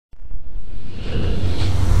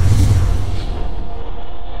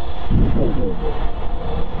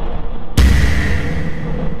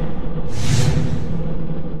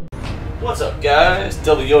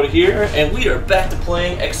Double Yoda here, and we are back to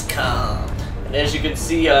playing XCOM. And as you can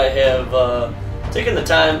see, I have taken the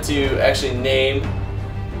time to actually name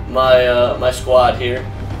my my squad here,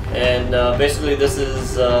 and basically this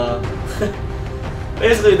is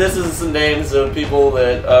some names of people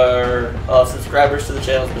that are subscribers to the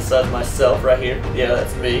channel besides myself right here. Yeah,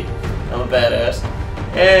 that's me. I'm a badass.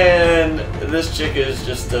 And this chick is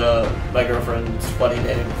just my girlfriend's funny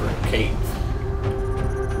name for Kate.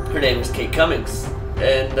 Her name is Kate Cummings.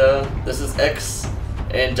 And this is X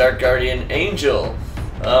and Dark Guardian Angel.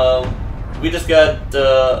 We just got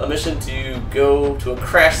a mission to go to a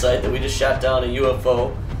crash site that we just shot down a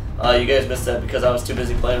UFO. You guys missed that because I was too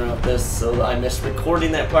busy playing around with this, so I missed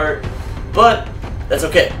recording that part. But that's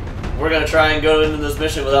okay. We're going to try and go into this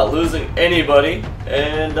mission without losing anybody,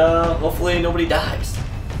 and hopefully nobody dies.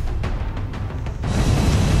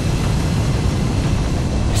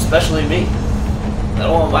 Especially me. I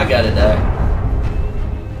don't want my guy to die.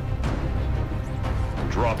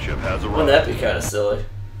 Dropship has arrived. Wouldn't that be kind of silly?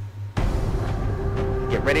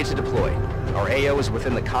 Get ready to deploy. Our AO is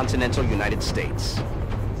within the continental United States.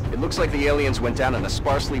 It looks like the aliens went down in a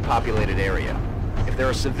sparsely populated area. If there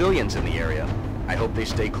are civilians in the area, I hope they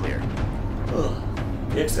stay clear. Ugh.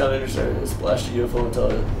 The XCOM interceptor has splashed a UFO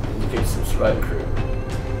until it indicates some surviving crew.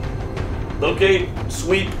 Locate,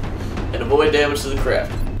 sweep, and avoid damage to the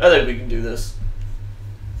craft. I think we can do this.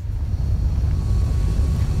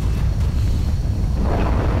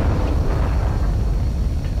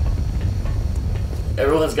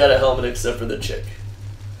 Everyone's got a helmet except for the chick.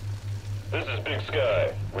 This is Big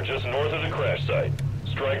Sky. We're just north of the crash site.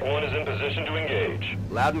 Strike 1 is in position to engage.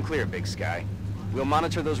 Loud and clear, Big Sky. We'll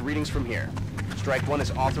monitor those readings from here. Strike 1 is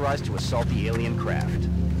authorized to assault the alien craft.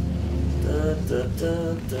 Da, da,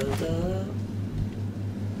 da, da, da.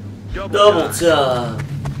 Double time.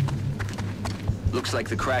 Looks like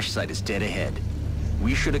the crash site is dead ahead.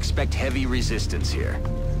 We should expect heavy resistance here.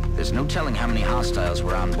 There's no telling how many hostiles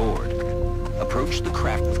were on board. Approach the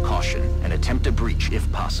craft with caution and attempt a breach if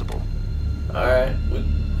possible. Alright,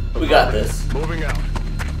 we got this. Moving out.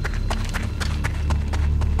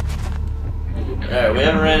 Alright, we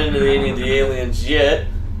haven't ran into any of the aliens yet.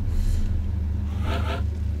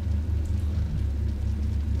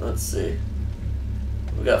 Let's see.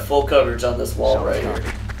 We got full coverage on this wall right here.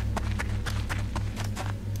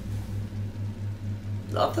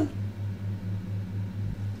 Nothing?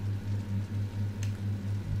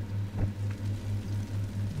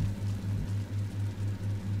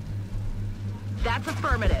 That's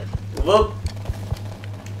affirmative. Whoop.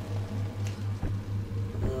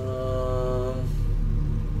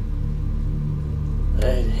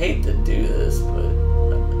 I'd hate to do this, but...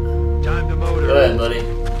 Time to motor. Go ahead, buddy.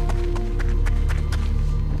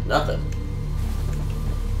 Nothing.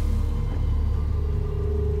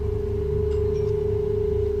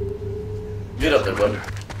 Get up there, buddy.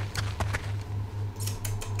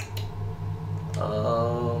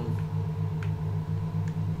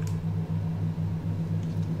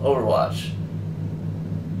 Overwatch.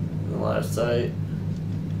 The last site.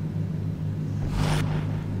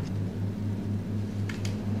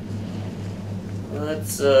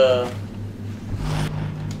 Let's we're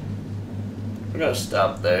gonna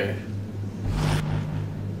stop there.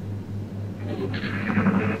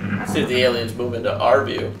 Let's see if the aliens move into our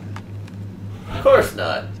view. Of course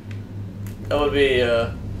not. That would be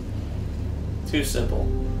too simple.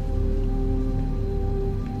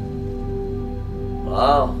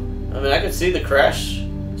 Wow. I mean, I can see the crash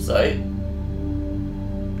site.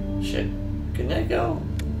 Shit. Can that go?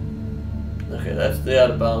 Okay, that's the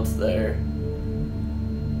out of bounds there.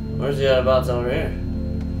 Where's the out of bounds over here?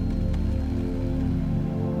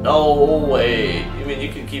 No way. You mean you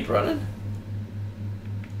can keep running?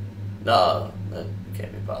 No, that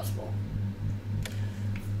can't be possible.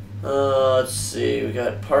 Let's see. We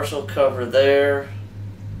got partial cover there.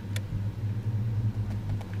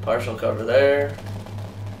 Partial cover there.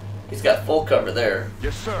 He's got full cover there.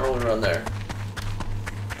 Yes, sir. Where would we run there?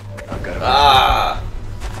 I've got Ah!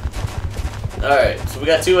 Alright, so we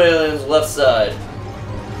got two aliens left side.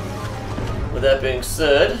 With that being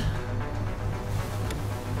said,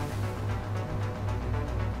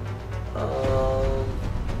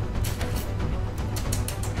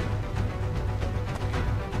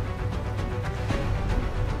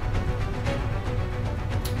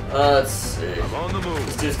 let's see. I'm on the move.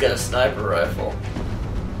 This dude's got a sniper rifle.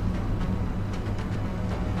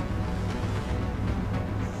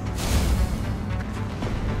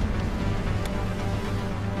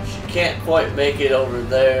 She can't quite make it over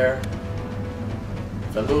there.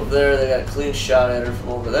 If I move there, they got a clean shot at her from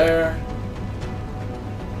over there.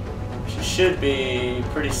 She should be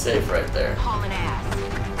pretty safe right there. Hauling ass.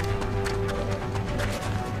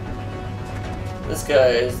 This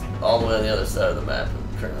guy is all the way on the other side of the map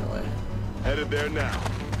currently. Headed there now.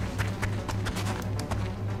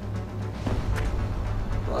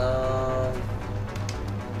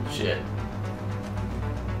 Shit.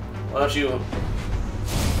 Why don't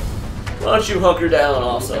you hunker down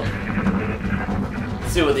also?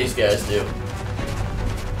 Let's see what these guys do.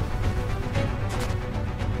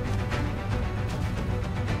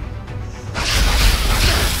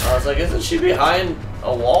 I was like, isn't she behind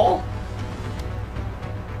a wall?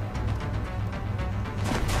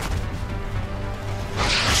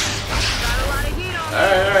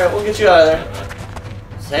 Alright, we'll get you out of there.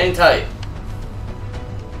 Just hang tight.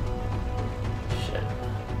 Shit.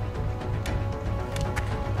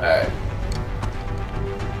 Alright.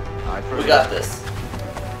 We got this.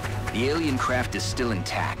 The alien craft is still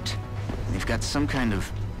intact. They've got some kind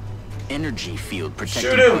of energy field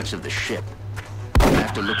protecting parts of the ship. I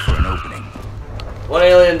have to look for an opening. One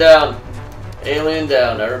alien down. Alien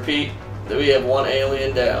down. I repeat that we have one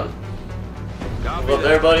alien down. Up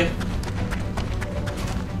there, buddy.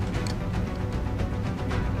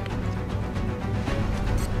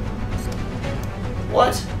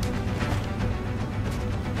 What?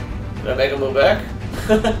 Did I make him move back?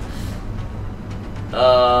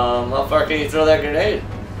 How far can you throw that grenade?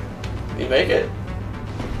 Can you make it?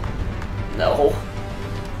 No.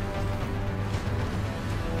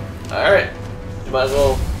 Alright. You might as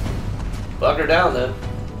well buck her down then.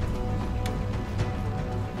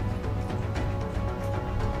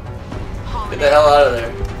 Get the hell out of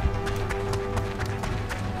there.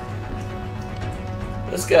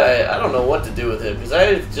 This guy, I don't know what to do with him because I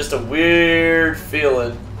have just a weird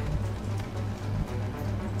feeling.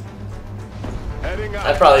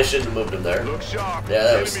 I probably shouldn't have moved him there. Yeah,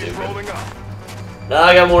 that was stupid. Now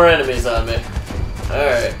I got more enemies on me.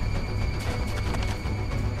 Alright.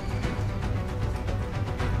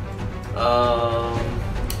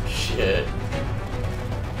 Shit.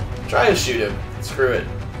 Try and shoot him. Screw it.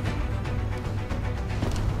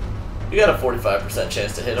 You got a 45%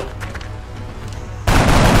 chance to hit him.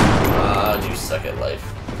 Ah, you suck at life.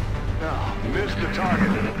 No, missed the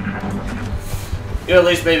target. You at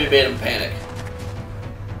least maybe made him panic.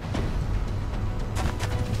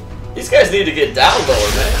 These guys need to get down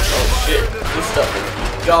lower, man. Oh shit, this stuff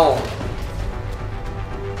is gone.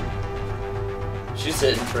 She's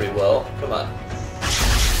hitting pretty well. Come on.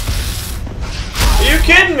 Are you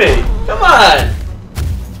kidding me? Come on!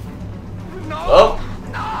 Oh.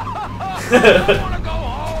 I want to go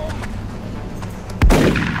home.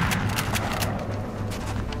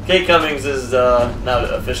 Kate Cummings is now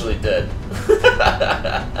officially dead.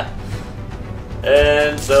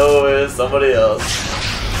 And so is somebody else.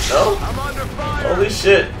 No? I'm under fire. Holy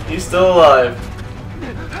shit, he's still alive.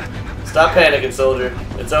 Stop panicking, soldier.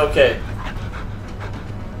 It's okay.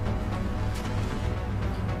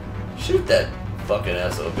 Shoot that fucking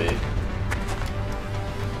SOB.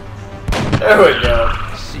 There we go.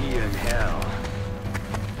 See you in hell.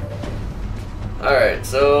 Alright,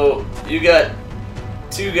 so you got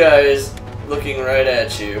two guys looking right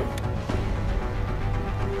at you.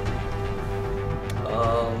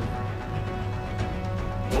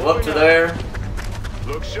 Move up to there.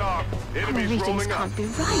 Look sharp. The Enemies readings rolling up. can't be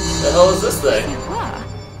right. The hell is this thing? They were.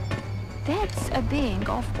 That's a being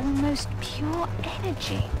of almost pure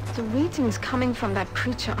energy. The readings coming from that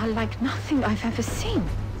creature are like nothing I've ever seen.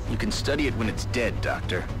 You can study it when it's dead,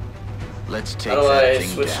 Doctor. Let's take How do that I thing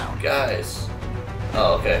switch down. guys?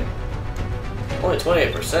 Oh, okay. Only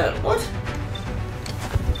 28%. What?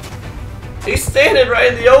 He's standing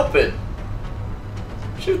right in the open.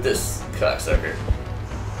 Shoot this cocksucker.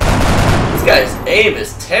 This guy's aim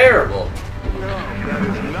is terrible. No, that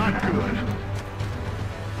is not good.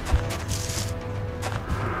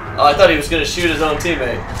 Oh, I thought he was going to shoot his own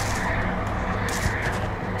teammate.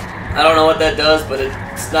 I don't know what that does, but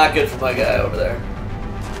it's not good for my guy over there.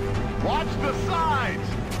 Watch the sides.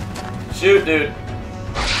 Shoot, dude.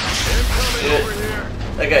 Incoming Shit. over here.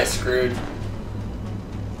 That guy's screwed.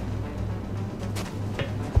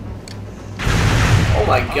 Oh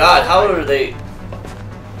my god, how are they...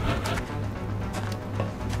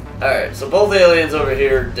 Alright, so both aliens over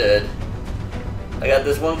here are dead. I got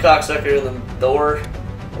this one cocksucker in the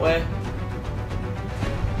doorway.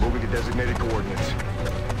 Moving to designated coordinates.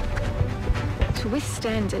 To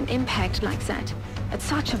withstand an impact like that, at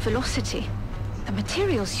such a velocity, the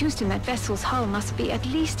materials used in that vessel's hull must be at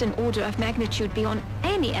least an order of magnitude beyond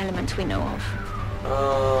any element we know of.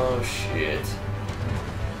 Oh shit.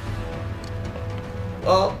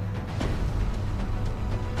 Well.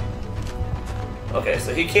 Okay,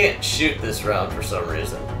 so he can't shoot this round for some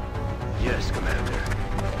reason. Yes, Commander.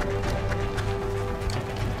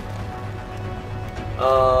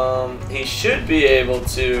 He should be able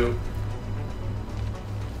to.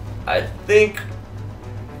 I think.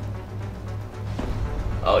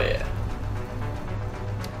 Oh yeah.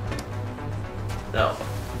 No.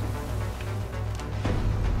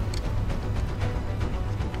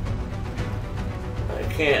 I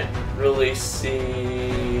can't really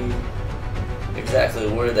see exactly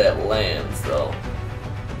where that lands though.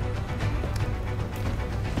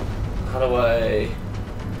 How do I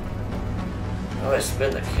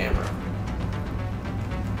spin the camera?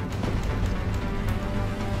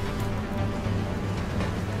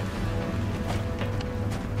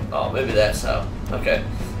 Oh, maybe that's how. Okay.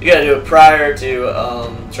 You gotta do it prior to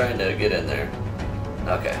trying to get in there.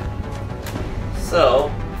 Okay.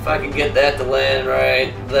 So, if I can get that to land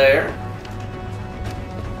right there.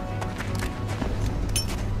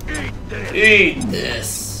 Eat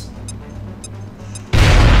this.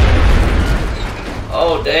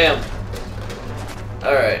 Oh, damn.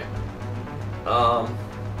 Alright.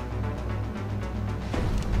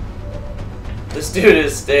 This dude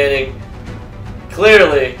is standing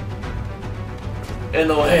clearly in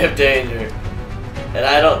the way of danger. And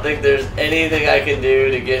I don't think there's anything I can do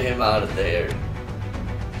to get him out of there.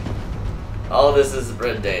 All of this is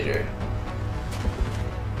red danger.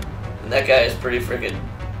 And that guy is pretty freaking...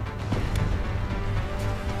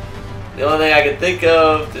 The only thing I can think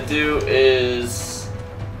of to do is...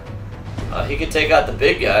 he could take out the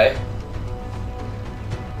big guy.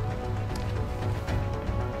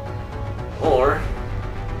 Or...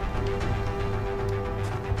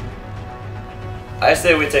 I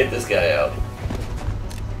say we take this guy out.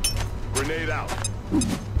 Grenade out.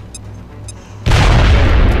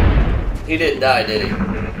 He didn't die, did he?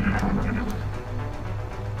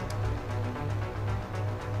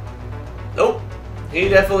 Nope. He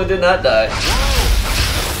definitely did not die.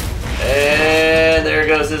 And there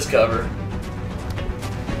goes his cover.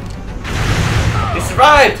 He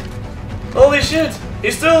survived! Holy shit!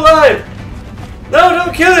 He's still alive! No,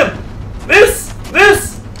 don't kill him! Miss!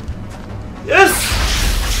 Miss! Yes!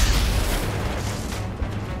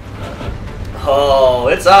 Oh,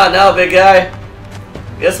 it's on now, big guy.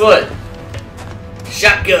 Guess what?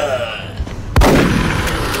 Shotgun!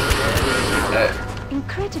 Okay.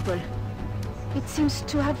 Incredible. It seems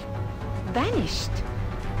to have vanished.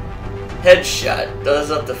 Headshot.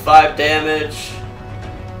 Does up to 5 damage.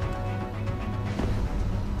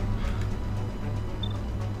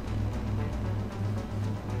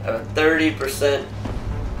 I have a 30%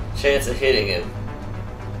 chance of hitting him.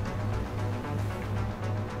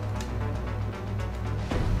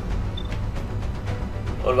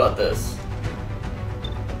 What about this?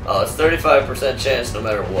 Oh, it's 35% chance no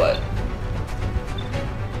matter what.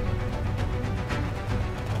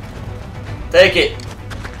 Take it.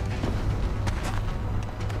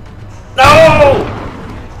 No!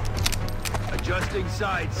 Adjusting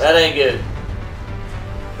sights. That ain't good.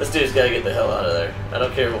 This dude's gotta get the hell out of there. I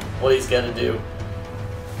don't care what he's gotta do.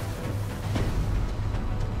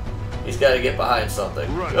 He's gotta get behind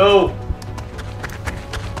something. Right. Go!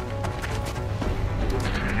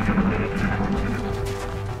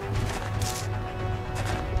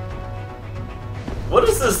 What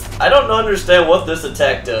is this? I don't understand what this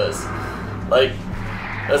attack does. Like,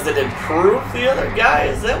 does it improve the other guy?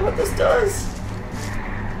 Is that what this does?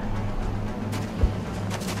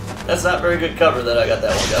 That's not very good cover that I got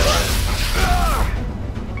that one guy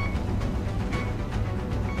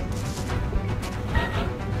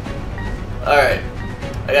behind. Alright.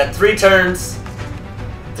 I got 3 turns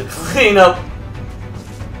to clean up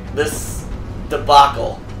this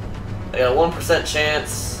debacle. I got a 1%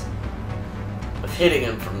 chance of hitting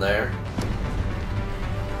him from there.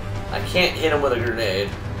 I can't hit him with a grenade.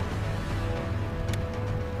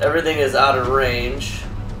 Everything is out of range.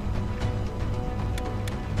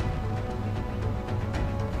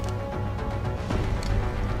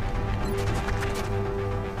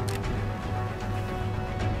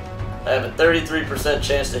 I have a 33%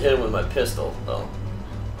 chance to hit him with my pistol, though.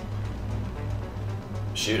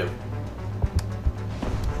 Shoot him.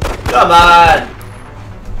 Come on!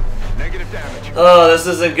 Negative damage. Oh, this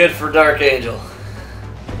isn't good for Dark Angel.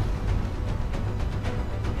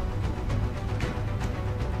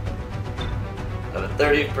 I have a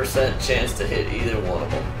 30% chance to hit either one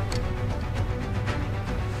of them.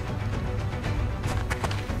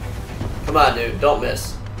 Come on, dude. Don't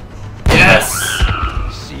miss. Yes!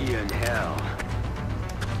 See you in hell.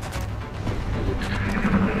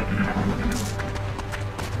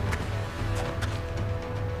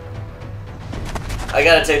 I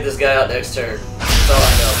gotta take this guy out next turn. all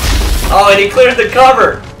I know. Oh, and he cleared the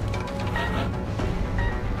cover!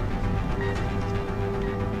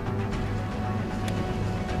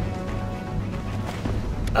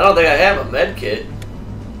 I don't think I have a med kit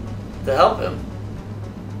to help him.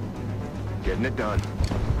 Getting it done.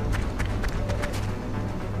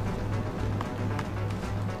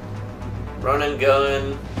 Run and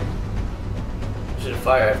gun. You should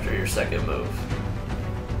fire after your second move.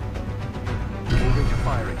 Moving to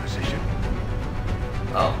firing position.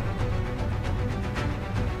 Oh.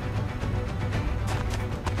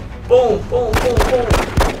 Boom, boom, boom, boom.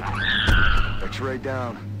 X-ray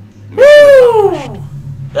down. Woo!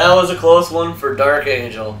 That was a close one for Dark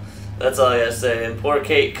Angel. That's all I gotta say. And poor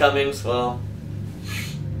Kate Cummings, well,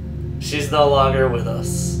 she's no longer with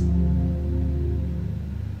us.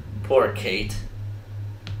 Poor Kate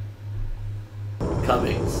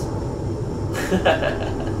Cummings.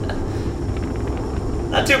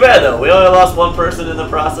 Not too bad though. We only lost one person in the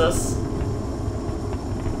process.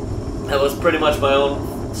 That was pretty much my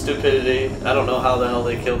own stupidity. I don't know how the hell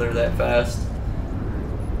they killed her that fast.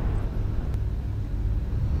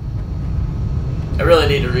 I really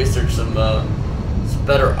need to research some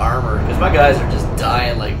better armor, because my guys are just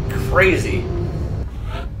dying like crazy.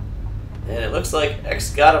 And it looks like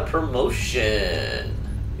X got a promotion.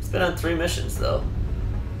 He's been on 3 missions though.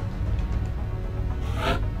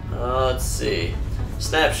 Let's see.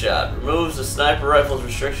 Snapshot. Removes the sniper rifle's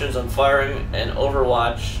restrictions on firing and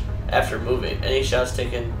overwatch after moving. Any shots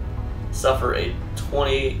taken suffer a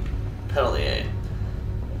 20 penalty aim.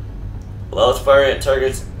 Allows firing at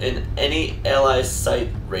targets in any ally sight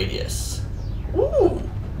radius. Woo!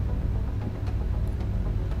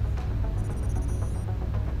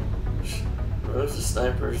 Removes the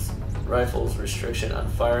sniper's rifle's restriction on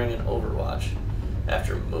firing and overwatch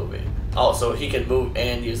after moving. Oh, so he can move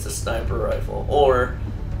and use the sniper rifle. Or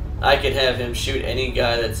I can have him shoot any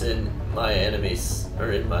guy that's in my enemies,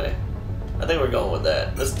 or in my... I think we're going with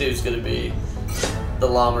that. This dude's gonna be the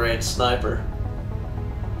long-range sniper.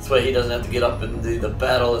 This way he doesn't have to get up and do the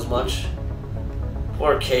battle as much.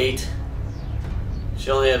 Poor Kate. She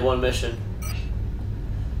only had 1 mission.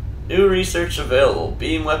 New research available.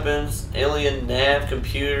 Beam weapons, alien nav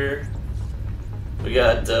computer. We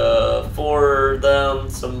got 4 of them,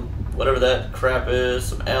 some whatever that crap is,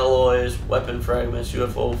 some alloys, weapon fragments,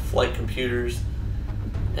 UFO flight computers,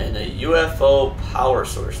 and a UFO power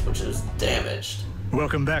source, which is damaged.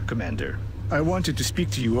 Welcome back, Commander. I wanted to speak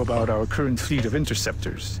to you about our current fleet of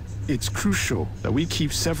interceptors. It's crucial that we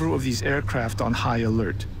keep several of these aircraft on high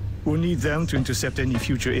alert. We'll need them to intercept any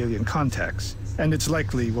future alien contacts, and it's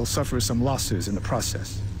likely we'll suffer some losses in the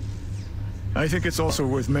process. I think it's also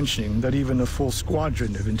worth mentioning that even a full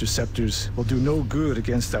squadron of interceptors will do no good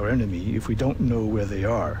against our enemy if we don't know where they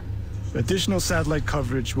are. Additional satellite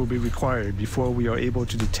coverage will be required before we are able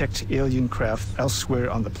to detect alien craft elsewhere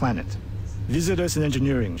on the planet. Visit us in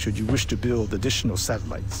engineering should you wish to build additional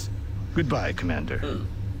satellites. Goodbye, Commander.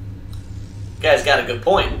 Guy's got a good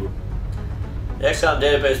point. The XCOM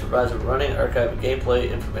database provides a running archive of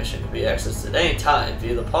gameplay information that can be accessed at any time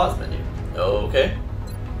via the pause menu. Okay.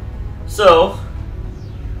 So,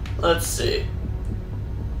 let's see.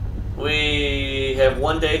 We have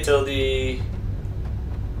 1 day till the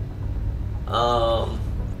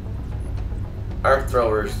arc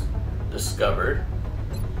throwers discovered.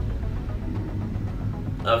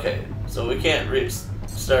 Okay, so we can't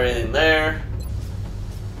start anything there.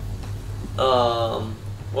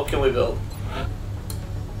 What can we build?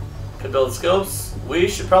 Can build scopes. We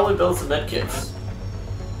should probably build some med kits.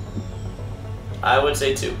 I would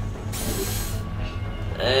say 2.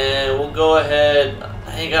 And we'll go ahead.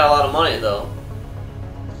 I ain't got a lot of money though.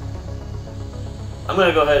 I'm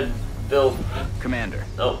gonna go ahead and build. Commander.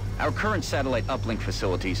 Oh. Our current satellite uplink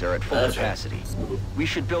facilities are at full capacity. Right. We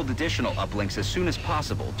should build additional uplinks as soon as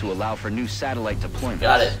possible to allow for new satellite deployments.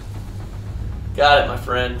 Got it. Got it, my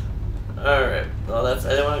friend. Alright. Well, I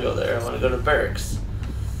didn't want to go there. I want to go to barracks.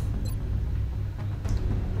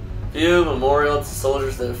 View memorial to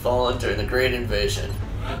soldiers that have fallen during the Great Invasion.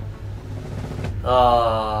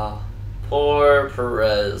 Ah, poor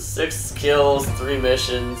Perez. 6 kills, 3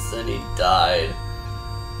 missions, and he died.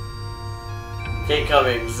 Kate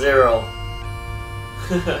Cummings, 0.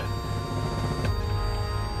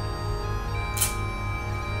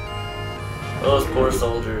 Those poor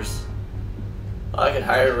soldiers. Oh, I can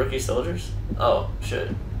hire rookie soldiers? Oh, shit.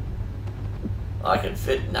 I can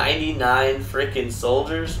fit 99 freaking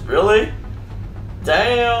soldiers? Really?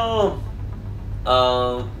 Damn!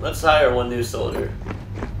 Let's hire 1 new soldier.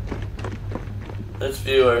 Let's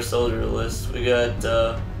view our soldier list. We got,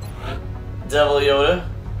 Devil Yoda.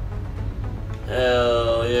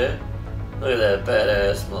 Hell yeah. Look at that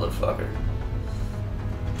badass motherfucker.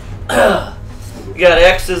 We got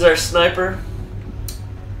X as our sniper.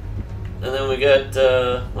 And then we got,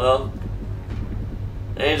 well,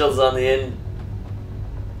 Angel's on the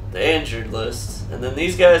injured list. And then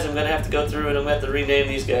these guys I'm going to have to go through and I'm going to have to rename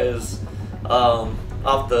these guys off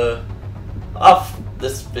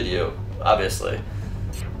this video, obviously.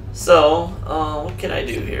 So, what can I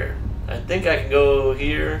do here? I think I can go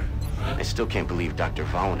here. I still can't believe Dr.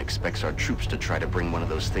 Vaughn expects our troops to try to bring one of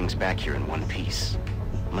those things back here in one piece.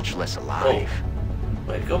 Much less alive. Oh.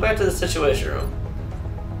 Wait, go back to the situation room.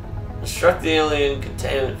 Destruct the alien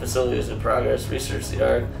containment facilities in progress, research the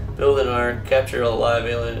Ark, build an Ark, capture a live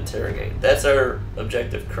alien, interrogate. That's our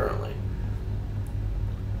objective currently.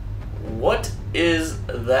 What is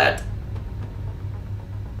that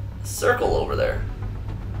circle over there?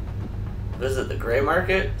 Visit the gray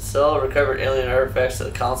market. Sell recovered alien artifacts to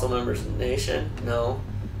the council members' nation. No.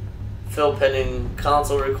 Fill pending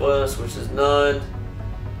console requests, which is none.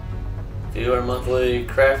 View our monthly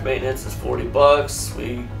craft maintenance is $40.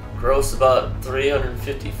 We gross about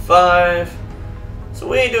 355. So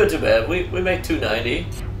we ain't doing too bad. We make 290.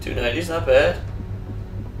 290 is not bad.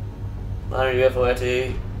 Monitor UFO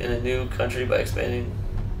activity in a new country by expanding.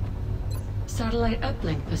 Satellite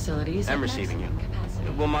uplink facilities. I'm receiving you.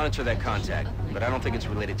 We'll monitor that contact, but I don't think it's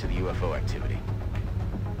related to the UFO activity.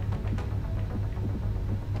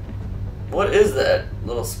 What is that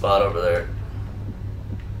little spot over there?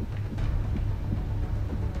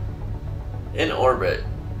 In orbit.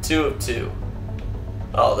 2 of 2.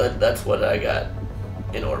 Oh, that's what I got.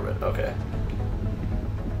 In orbit, okay.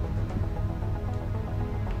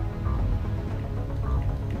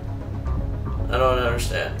 I don't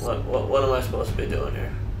understand. What am I supposed to be doing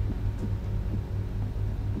here?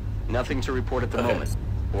 Nothing to report at the moment.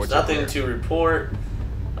 Nothing to report.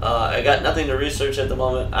 I got nothing to research at the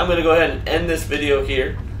moment. I'm going to go ahead and end this video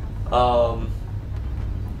here.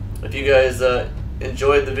 If you guys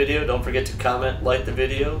enjoyed the video, don't forget to comment, like the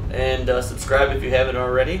video, and subscribe if you haven't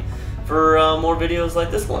already for more videos like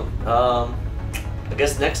this one. I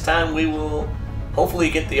guess next time we will hopefully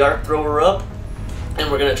get the arc thrower up, and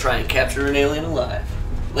we're going to try and capture an alien alive.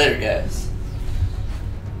 Later, guys.